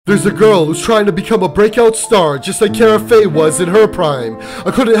There's a girl who's trying to become a breakout star, just like Carah Faye was in her prime.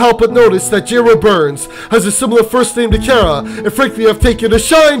 I couldn't help but notice that Jaira Burns has a similar first name to Carah, and frankly I've taken a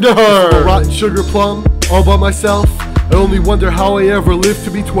shine to her. From a rotten sugar plum, all by myself, I only wonder how I ever lived to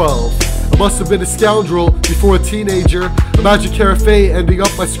be 12. I must have been a scoundrel before a teenager. Imagine Carah Faye ending up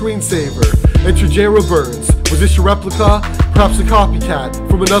my screensaver. Enter Jaira Burns. Was this your replica? Perhaps a copycat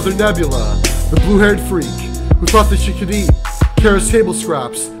from another Nebula. The blue-haired freak who thought that she could eat Carah's table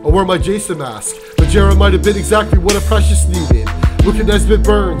scraps or wear my Jason mask, but Jaira might have been exactly what a precious needed. Look at Nesbitt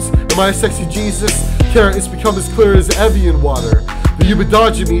Burns. Am I a sexy Jesus? Carah, it's become as clear as Evian water that you've been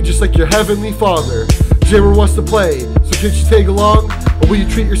dodging me just like your heavenly father. Jaira wants to play, so can she tag along? Or will you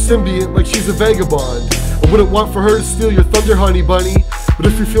treat your symbiont like she's a vagabond? I wouldn't want for her to steal your thunder, honey bunny, but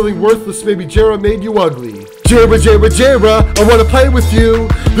if you're feeling worthless, maybe Jaira made you ugly. Jaira, Jaira, Jaira, I wanna play with you.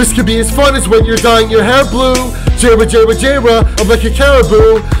 This could be as fun as when you're dyeing your hair blue. Jaira, Jaira, Jaira, I'm like a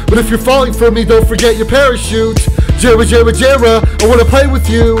caribou, but if you're falling for me, don't forget your parachute. Jaira, Jaira, Jaira, I wanna play with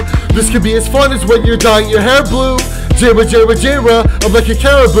you. This could be as fun as when you're dyeing your hair blue. Jaira, Jaira, Jaira, I'm like a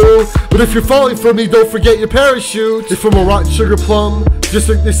caribou, but if you're falling for me, don't forget your parachute. If I'm a rotten sugar plum, just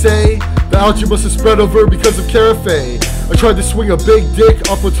like they say, the algae must have spread over because of Carah Faye. I tried to swing a big dick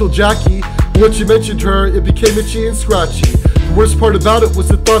up until Jackie, but when she mentioned her, it became itchy and scratchy. The worst part about it was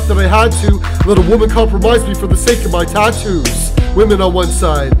the thought that I had to let a woman compromise me for the sake of my tattoos. Women on one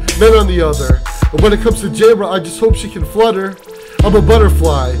side, men on the other. And when it comes to Jaira, I just hope she can flutter. I'm a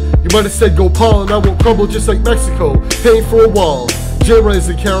butterfly. You might have said go Paul and I won't crumble just like Mexico, paying for a wall. Jaira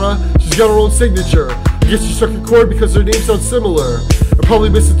isn't Carah, she's got her own signature. I guess she struck a chord because her name sounds similar. I probably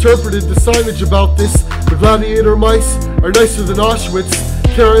misinterpreted the signage about this. The gladiator mice are nicer than Auschwitz.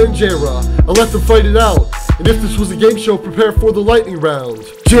 Carah and Jaira, I'll let them fight it out. And if this was a game show, prepare for the lightning round.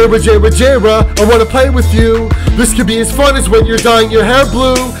 Jaira, Jaira, Jaira, I wanna play with you. This could be as fun as when you're dyeing your hair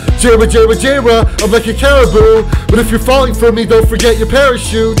blue. Jaira, Jaira, Jaira, I'm like a caribou, but if you're falling for me, don't forget your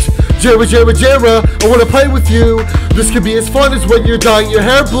parachute. Jaira, Jaira, Jaira, I wanna play with you. This could be as fun as when you're dyeing your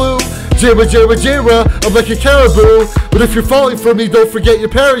hair blue. Jaira, Jaira, Jaira, I'm like a caribou, but if you're falling for me, don't forget your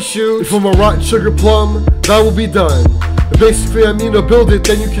parachute. If I'm a rotten sugar plum, that will be done. And basically I mean to build it,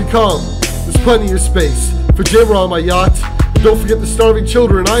 then you can come. There's plenty of space for Jaira on my yacht. And don't forget the starving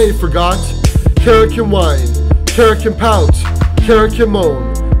children, I ain't forgot. Carah can whine, Carah can pout, Carah can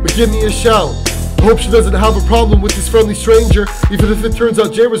moan, but give me a shout. I hope she doesn't have a problem with this friendly stranger, even if it turns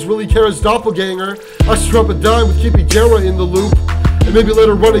out Jaira's really Carah's doppelganger. I should drop a dime with keeping Jaira in the loop, and maybe let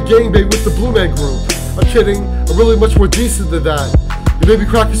her run a gangbang with the Blue Man Group. I'm kidding, I'm really much more decent than that. You made me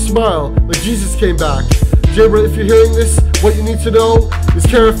crack a smile, like Jesus came back. Jaira, if you're hearing this, what you need to know is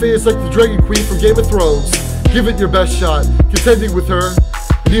Carah Faye is like the Dragon Queen from Game of Thrones. Give it your best shot, contending with her,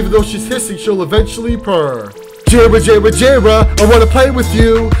 and even though she's hissing, she'll eventually purr. Jaira, Jaira, Jaira, I wanna play with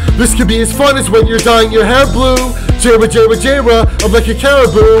you. This could be as fun as when you're dyeing your hair blue. Jaira, Jaira, Jaira, I'm like a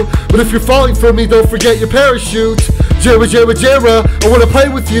caribou, but if you're falling for me, don't forget your parachute. Jaira, Jaira, Jaira, I wanna play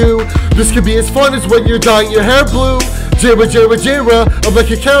with you. This could be as fun as when you're dyeing your hair blue. Jaira, Jaira, Jaira, I'm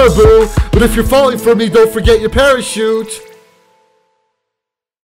like a caribou, but if you're falling for me, don't forget your parachute.